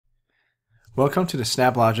Welcome to the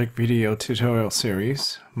SnapLogic video tutorial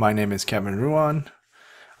series. My name is Kevin Ruan.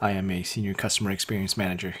 I am a Senior Customer Experience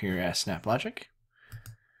Manager here at SnapLogic.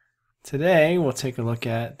 Today we'll take a look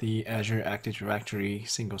at the Azure Active Directory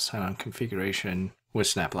single sign-on configuration with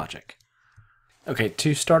SnapLogic. Okay,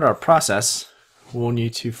 to start our process, we'll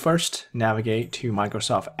need to first navigate to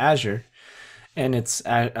Microsoft Azure and its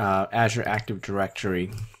Azure Active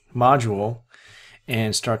Directory module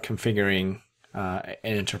and start configuring an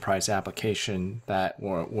enterprise application that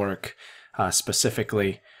will work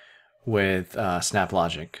specifically with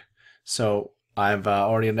SnapLogic. So I've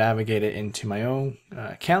already navigated into my own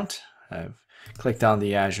account. I've clicked on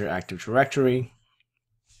the Azure Active Directory,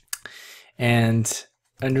 and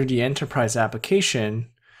under the enterprise application,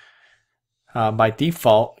 by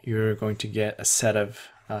default, you're going to get a set of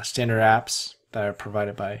standard apps that are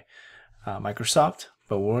provided by Microsoft.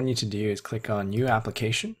 But what we need to do is click on New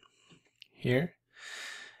Application here,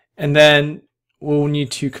 and then we'll need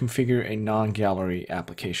to configure a non-gallery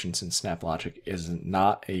application since SnapLogic is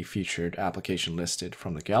not a featured application listed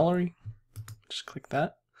from the gallery. Just click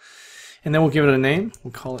that, and then we'll give it a name.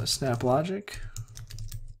 We'll call it SnapLogic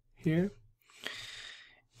here,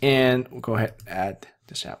 and we'll go ahead and add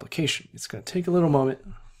this application. It's going to take a little moment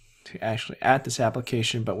to actually add this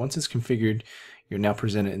application, but once it's configured, you're now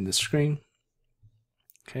presented in this screen.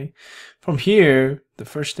 Okay. From here, the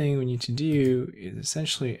first thing we need to do is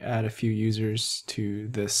essentially add a few users to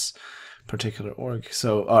this particular org,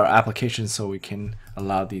 our application, so we can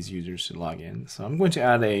allow these users to log in. So I'm going to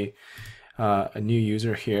add a new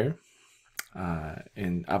user here,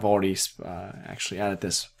 and I've already actually added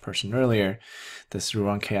this person earlier. This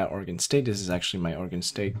Oregon State. This is actually my Oregon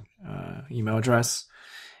State email address,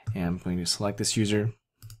 and I'm going to select this user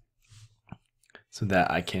so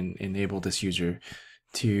that I can enable this user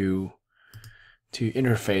to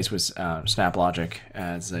interface with SnapLogic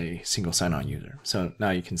as a single sign-on user. So now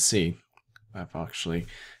you can see I've actually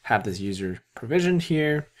have this user provisioned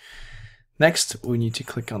here. Next, we need to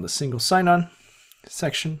click on the single sign-on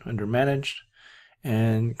section under Managed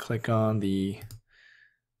and click on the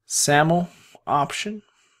SAML option.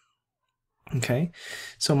 Okay,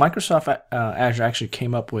 so Microsoft Azure actually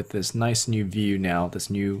came up with this nice new view now, this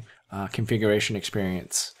new configuration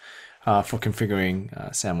experience for configuring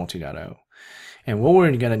SAML 2.0. And what we're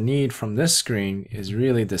going to need from this screen is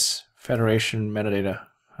really this Federation metadata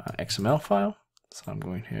XML file. So I'm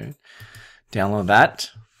going to download that.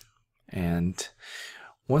 And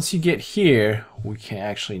once you get here, we can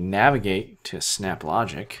actually navigate to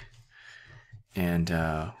SnapLogic and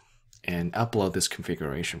upload this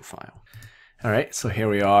configuration file. All right, so here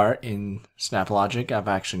we are in SnapLogic. I've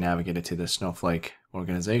actually navigated to the Snowflake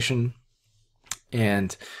organization.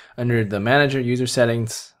 And under the Manager User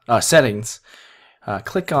Settings,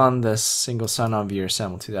 click on this Single Sign-On via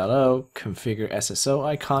SAML 2.0 Configure SSO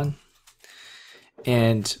icon.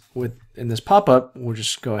 And in this pop-up, we'll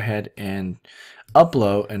just go ahead and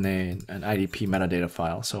upload an IDP metadata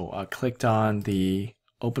file. So I clicked on the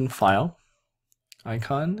Open File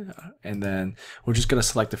icon, and then we're just going to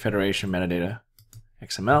select the Federation metadata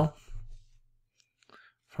XML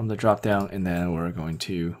from the drop-down, and then we're going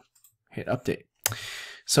to hit Update.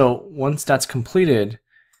 So once that's completed,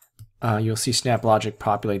 you'll see SnapLogic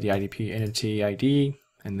populate the IDP entity ID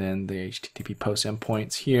and then the HTTP post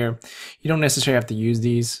endpoints here. You don't necessarily have to use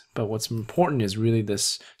these, but what's important is really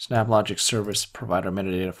this SnapLogic service provider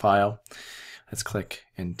metadata file. Let's click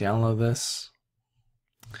and download this.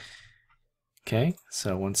 Okay,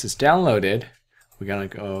 so once it's downloaded, we're going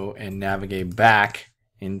to go and navigate back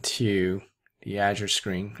into the Azure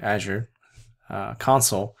screen, Azure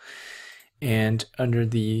console. And under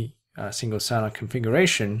the single sign-on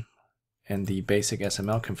configuration and the basic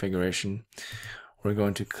SML configuration, we're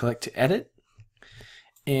going to click to edit.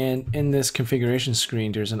 And in this configuration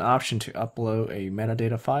screen, there's an option to upload a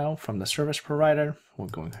metadata file from the service provider. We're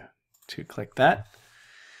going to click that.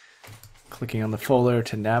 Clicking on the folder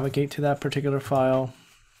to navigate to that particular file.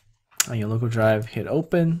 On your local drive, hit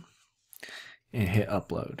open and hit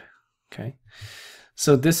upload. Okay.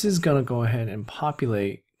 So this is going to go ahead and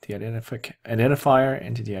populate the identifier,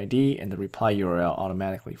 entity ID, and the reply URL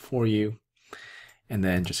automatically for you, and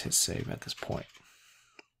then just hit save at this point.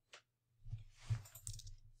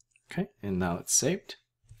 Okay, and now it's saved.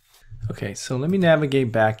 Okay, so let me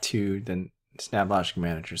navigate back to the SnapLogic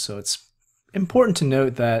Manager. So it's important to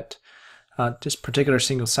note that this particular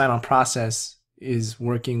single sign-on process is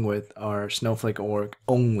working with our Snowflake org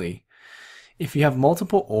only. If you have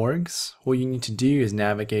multiple orgs, what you need to do is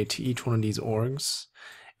navigate to each one of these orgs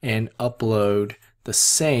and upload the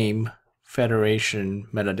same Federation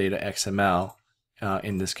metadata XML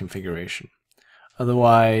in this configuration.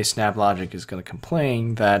 Otherwise, SnapLogic is going to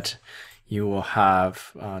complain that you will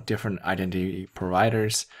have different identity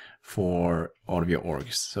providers for all of your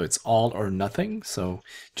orgs. So it's all or nothing. So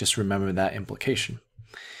just remember that implication.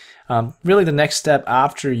 Really, the next step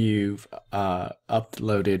after you've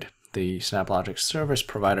uploaded the SnapLogic service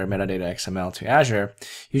provider metadata XML to Azure,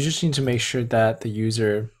 you just need to make sure that the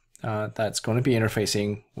user that's going to be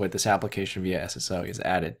interfacing with this application via SSO is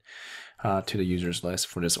added to the users list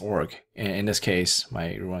for this org. And in this case,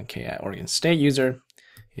 my Ruan-K at Oregon State user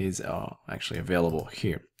is actually available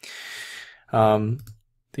here.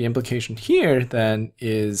 The implication here then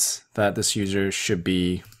is that this user should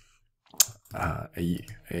be a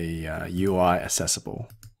UI accessible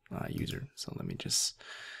user. So let me just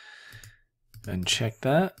uncheck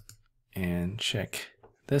that and check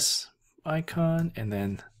this icon and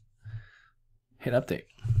then hit update.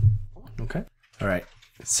 Okay. All right.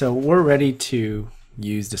 So we're ready to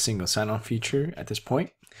use the single sign-on feature at this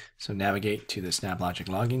point. So navigate to the SnapLogic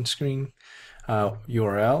login screen,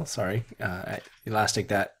 URL, at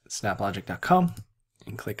elastic.snaplogic.com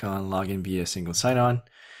and click on login via single sign-on.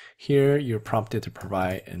 Here you're prompted to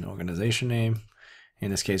provide an organization name.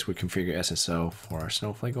 In this case, we configure SSO for our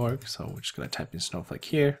Snowflake org. So we're just going to type in Snowflake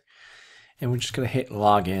here and we're just going to hit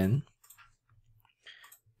login.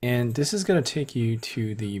 And this is going to take you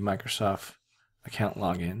to the Microsoft account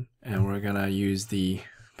login, and we're going to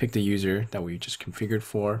pick the user that we just configured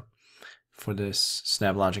for this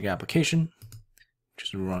SnapLogic application, which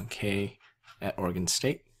is Ruan-K at Oregon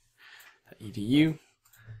State .edu.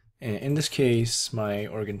 And in this case, my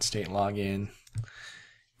Oregon State login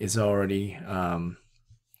is already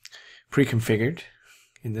pre-configured.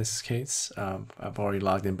 In this case, I've already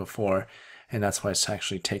logged in before, and that's why it's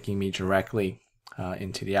actually taking me directly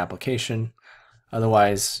into the application.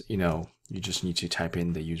 Otherwise, you just need to type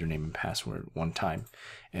in the username and password one time,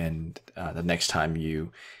 and the next time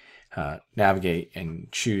you navigate and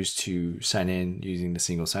choose to sign in using the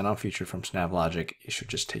single sign-on feature from SnapLogic, it should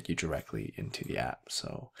just take you directly into the app.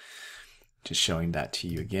 So just showing that to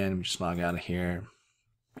you again. We just log out of here,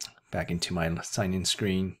 back into my sign-in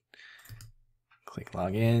screen, click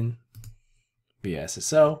login via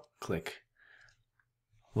SSO, click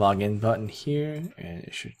login button here, and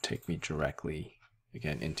it should take me directly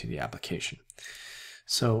again into the application.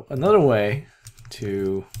 So another way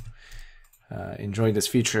to enjoy this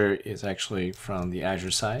feature is actually from the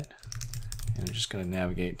Azure side. And I'm just going to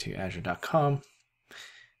navigate to azure.com.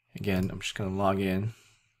 Again, I'm just going to log in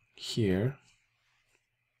here,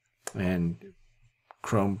 and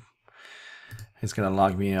Chrome is going to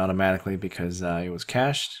log me in automatically because it was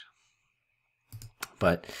cached.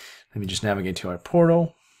 But let me just navigate to our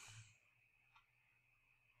portal.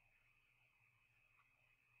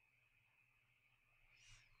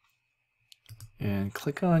 And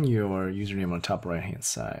click on your username on the top right hand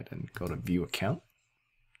side and go to view account.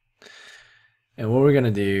 And what we're going to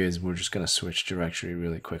do is we're just going to switch directory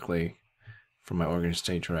really quickly from my Oregon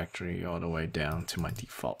State directory all the way down to my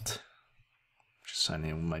default. Just sign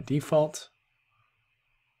in with my default.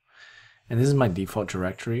 And this is my default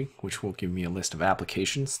directory, which will give me a list of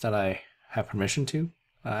applications that I have permission to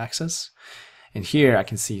access. And here I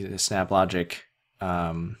can see the SnapLogic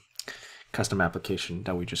custom application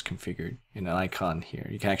that we just configured in an icon here.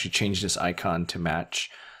 You can actually change this icon to match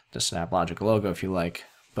the SnapLogic logo if you like,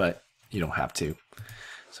 but you don't have to.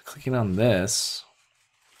 So clicking on this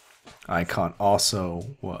icon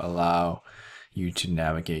also will allow you to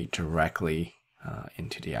navigate directly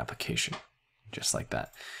into the application, just like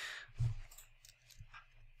that.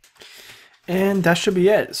 And that should be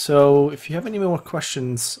it. So if you have any more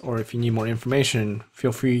questions or if you need more information,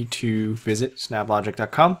 feel free to visit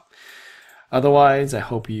snaplogic.com. Otherwise, I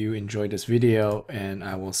hope you enjoyed this video, and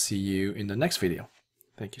I will see you in the next video.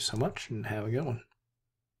 Thank you so much and have a good one.